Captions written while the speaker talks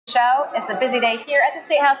show. It's a busy day here at the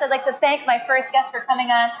State House. I'd like to thank my first guest for coming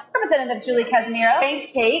on, Representative Julie Casimiro.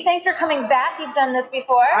 Thanks, Kate. Thanks for coming back. You've done this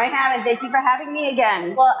before. I haven't. Thank you for having me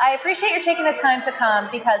again. Well, I appreciate your taking the time to come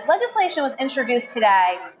because legislation was introduced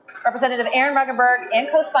today. Representative Aaron Ruggenberg and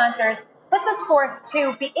co-sponsors put this forth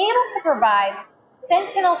to be able to provide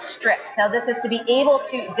fentanyl strips. Now, this is to be able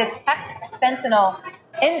to detect fentanyl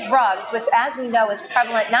in drugs, which, as we know, is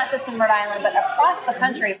prevalent not just in Rhode Island, but across the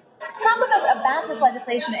country. Talk with us about this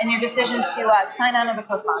legislation and your decision to sign on as a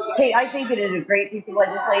co-sponsor. Kate, I think it is a great piece of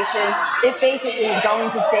legislation. It basically is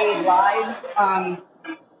going to save lives.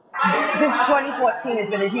 Since 2014, there's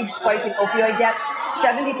been a huge spike in opioid deaths.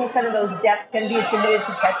 70% of those deaths can be attributed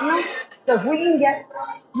to fentanyl. So if we can get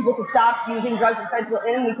people to stop using drugs with fentanyl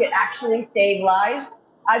in, we can actually save lives.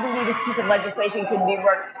 I believe this piece of legislation can be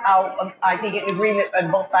worked out, I think, in agreement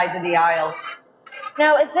on both sides of the aisle.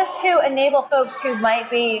 Now, is this to enable folks who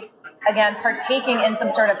might be, again, partaking in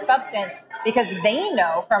some sort of substance because they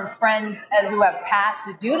know from friends who have passed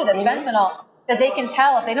due to this fentanyl that they can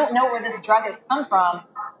tell if they don't know where this drug has come from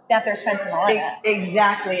that there's fentanyl in it?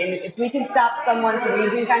 Exactly. And if we can stop someone from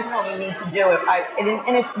using fentanyl, we need to do it.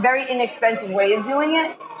 And it's a very inexpensive way of doing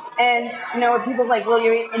it. And, people's like, well,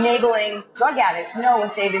 you're enabling drug addicts. No, we're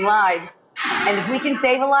saving lives. And if we can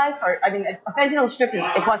save a life, a fentanyl strip,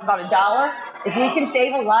 it costs about $1. If we can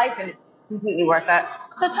save a life, then it's completely worth it.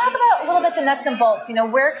 So talk about a little bit the nuts and bolts.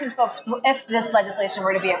 Where can folks, if this legislation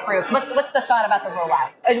were to be approved, what's the thought about the rollout?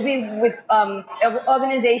 It'd be with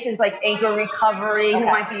organizations like Anchor Recovery, who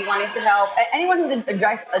might be wanting to help. Anyone who's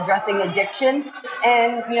addressing addiction,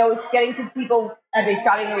 and it's getting to people as they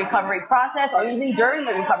starting the recovery process, or even during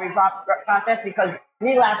the recovery process, because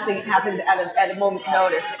relapsing happens at a moment's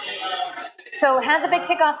notice. So had the big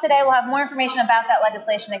kickoff today. We'll have more information about that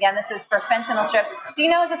legislation. Again, this is for fentanyl strips. Do you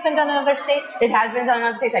know, has this been done in other states? It has been done in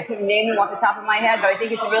other states. I couldn't name them off the top of my head, but I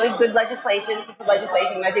think it's a really good legislation.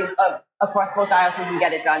 And I think across both aisles we can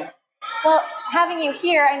get it done. Well, having you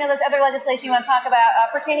here, I know there's other legislation you want to talk about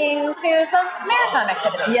pertaining to some maritime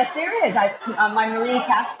activity. Yes, there is. My Marine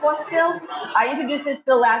Task Force bill. I introduced this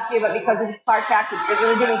bill last year, but because of its car tax, it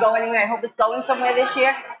really didn't go anywhere. I hope it's going somewhere this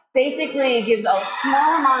year. Basically, it gives a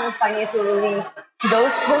small amount of financial relief to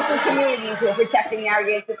those coastal communities who are protecting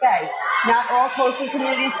Narragansett Bay. Not all coastal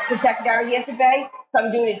communities protect Narragansett Bay.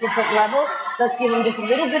 Some do it at different levels. Let's give them just a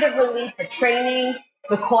little bit of relief for training,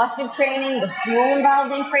 the cost of training, the fuel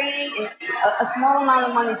involved in training, and a small amount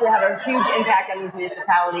of money to have a huge impact on these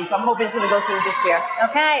municipalities. So I'm hoping it's going to go through this year.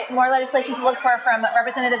 Okay, more legislation to look for from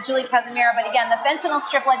Representative Julie Casimiro. But again, the fentanyl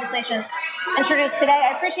strip legislation introduced today.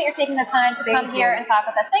 I appreciate your taking the time to come here and talk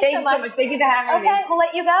with us. Thanks so much. Thank you for having me. Okay, we'll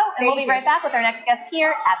let you go, and we'll be right back with our next guest here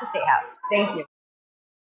at the State House. Thank you.